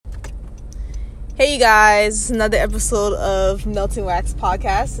Hey you guys, another episode of Melting Wax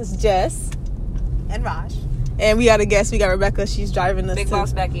Podcast. It's Jess and Raj, and we got a guest. We got Rebecca. She's driving us. Big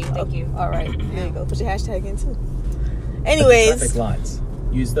Boss Becky. Thank you. All right, there you go. Put your hashtag in too. Anyways, traffic lights.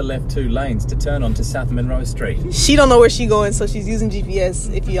 Use the left 2 lanes to turn onto South Monroe Street. she don't know where she's going, so she's using GPS.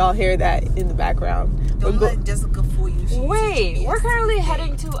 If y'all hear that in the background, don't let Jessica fool you. Wait, we're currently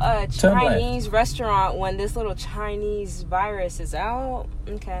heading to a Chinese restaurant when this little Chinese virus is out.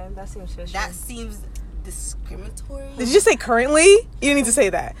 Okay, that seems fishy. That seems discriminatory. Did you just say currently? You didn't need to say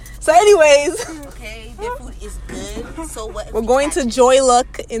that. So, anyways, okay, their food is good. So what? We're going to Joy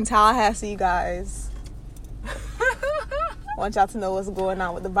Luck in Tallahassee, you guys. Want y'all to know what's going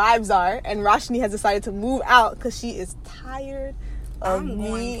on, what the vibes are. And Roshni has decided to move out because she is tired of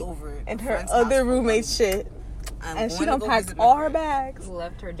me and her other roommate's shit. And she done packed all her bags.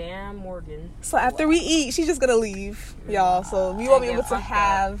 Left her damn Morgan. So after we eat, she's just gonna leave, y'all. So we won't be able to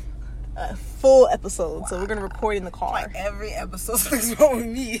have a full episode. So we're gonna record in the car. Like every episode is wrong with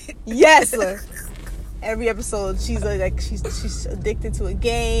me. Yes. Every episode, she's like she's addicted to a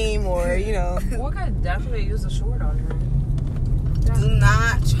game, or you know. We could definitely use a short on her. Do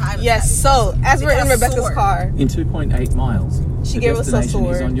not try to. Yes. So as we're in Rebecca's car, in 2.8 miles, she the gave us a destination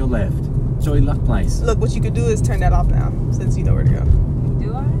sword. is on your left. Joy Luck Place. Look, what you could do is turn that off now, since you know where to go.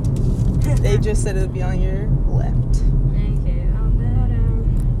 Do I? They just said it would be on your left. Okay, I'll bet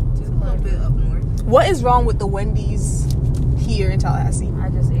Just a little bit up north. What is wrong with the Wendy's here in Tallahassee? I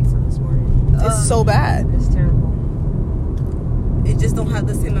just ate some this morning. It's so bad. It's terrible. It just don't have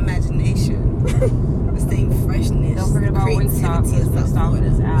the same imagination, the same freshness. Don't forget about Wingstop. Wingstop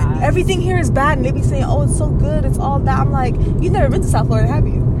is ass. Everything here is bad, and they be saying, "Oh, it's so good, it's all that." I'm like, you've never been to South Florida, have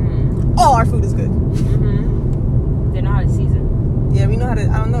you? All our food is good. Mm-hmm. They know how to season. Yeah, we know how to.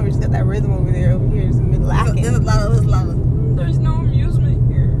 I don't know. We just got that rhythm over there. Over here is lacking. There's a lot of. There's no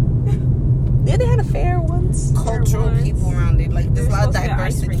amusement here. Yeah, they had a fair once. Cultural people around it. Like there's a lot of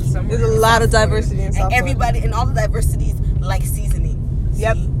diversity. There's a lot of diversity in South Florida. Everybody and all the diversities like seasoning.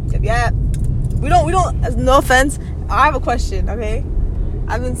 Yep. We don't. No offense. I have a question. Okay.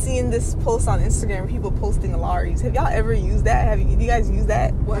 I've been seeing this post on Instagram. People posting Lawry's. Have y'all ever used that? Do you guys use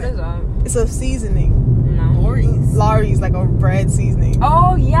that? What is that? It's a seasoning. No. Lawry's, like a bread seasoning.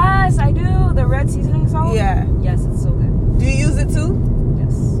 Oh yes, I do. The red seasoning salt. Yeah. Yes, it's so good. Do you use it too?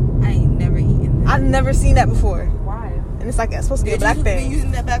 Yes. I ain't never eaten that. I've never seen that before. Why? And it's like it's supposed to be a black Did thing. you been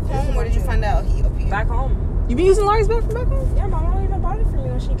using that back home, or did you find out up here? Back home. You been using Lawry's back from back home? Yeah, my mom even bought it for me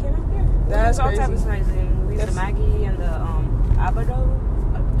when she came up here. That's all crazy. type of sizing. We used the Maggie and the Abado.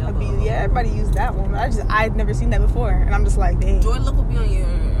 Yeah, everybody used that one. I'd never seen that before, and I'm just like, dang. Joy Luck will be on your.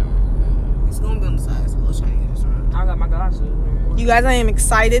 It's gonna be on the side. It's a little Chinese restaurant. I got my glasses. You guys, I am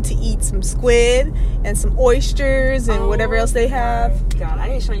excited to eat some squid and some oysters and whatever else they have. God, I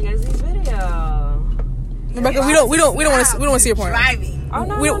need to show you guys these videos. Rebecca, we don't want to see your porn. Driving. Oh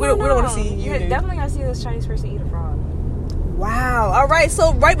no, We don't want to see you. You're dude. definitely gonna see this Chinese person eat a frog. Wow. All right.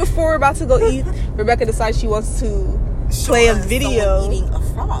 So right before we're about to go eat, Rebecca decides she wants to play a video. Eating a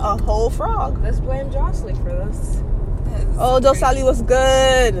frog. A whole frog. Let's blame Jocelyn for this. Oh, Josali was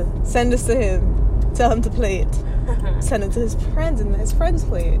good. Send this to him. Tell him to play it. Send it to his friends, and his friends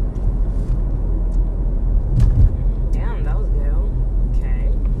play it. Damn, that was good.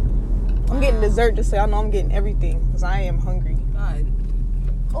 Okay. I'm getting dessert just so y'all know I'm getting everything because I am hungry. God.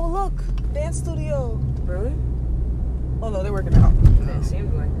 Oh look, dance studio. Really? Oh no, they're working out. It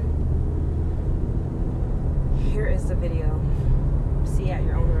seemed like it. Here is the video. See at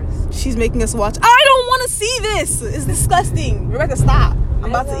your own risk. She's making us watch. I don't want to see this. It's disgusting. Rebecca, stop. I'm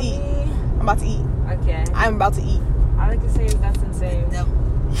about to eat. I'm about to eat. Okay. I'm about to eat. I like to say that's insane. Devil.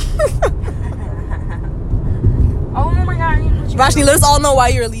 Oh my god, I need to put you Vashni, let us all know why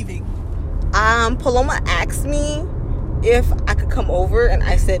you're leaving. Paloma asked me if I could come over, and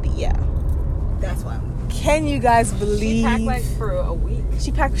I said yeah. That's why. Can you guys believe? She packed like for a week.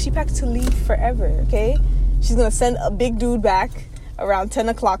 She packed to leave forever. Okay, she's gonna send a big dude back around 10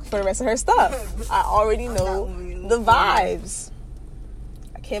 o'clock for the rest of her stuff. I already know the vibes.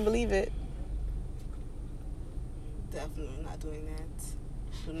 I can't believe it. Definitely not doing that.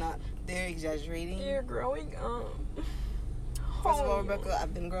 Do not. They're exaggerating. You're growing up. First of all, Rebecca,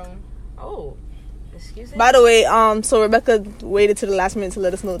 I've been grown. Oh, excuse me. By the way, so Rebecca waited to the last minute to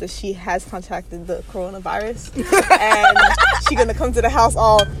let us know that she has contracted the coronavirus, and she's gonna come to the house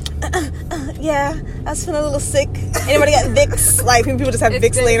all, yeah, I was feeling a little sick. Anybody got Vicks? Like people just have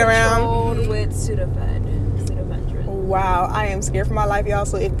Vicks laying around. With Sudafed. Wow, I am scared for my life, y'all.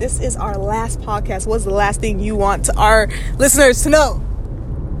 So if this is our last podcast, what's the last thing you want to our listeners to know?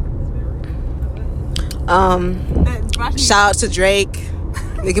 Shout out to Drake.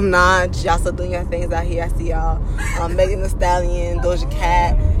 Nicki Minaj, y'all still doing your things out here. I see y'all. Megan Thee Stallion, Doja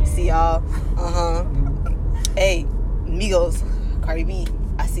Cat, see y'all. Hey, Migos, Cardi B,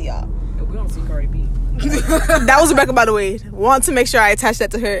 I see y'all. We don't see Cardi B. That was Rebecca, by the way. Want to make sure I attach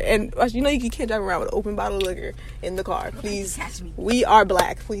that to her. And you know you can't drive around with an open bottle of liquor in the car. Please, we are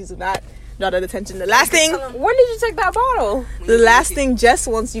black. Please do not draw that attention. The last thing. When did you take that bottle? The last thing Jess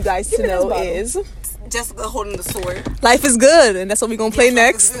wants you guys to know is Jessica holding the sword. life is good, and that's what we're gonna play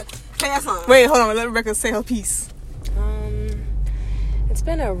next. Play that song. Wait, hold on. Let Rebecca say her piece. It's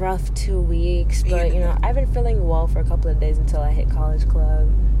been a rough 2 weeks, but I've been feeling well for a couple of days until I hit college club.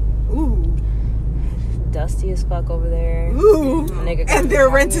 Ooh. Dusty as fuck over there. Ooh. Nigga And their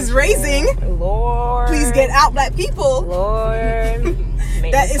rent is raising. Lord. Please get out, black people. Lord.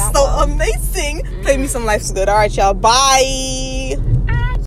 That is so amazing. Play me some Life's Good. All right, y'all. Bye.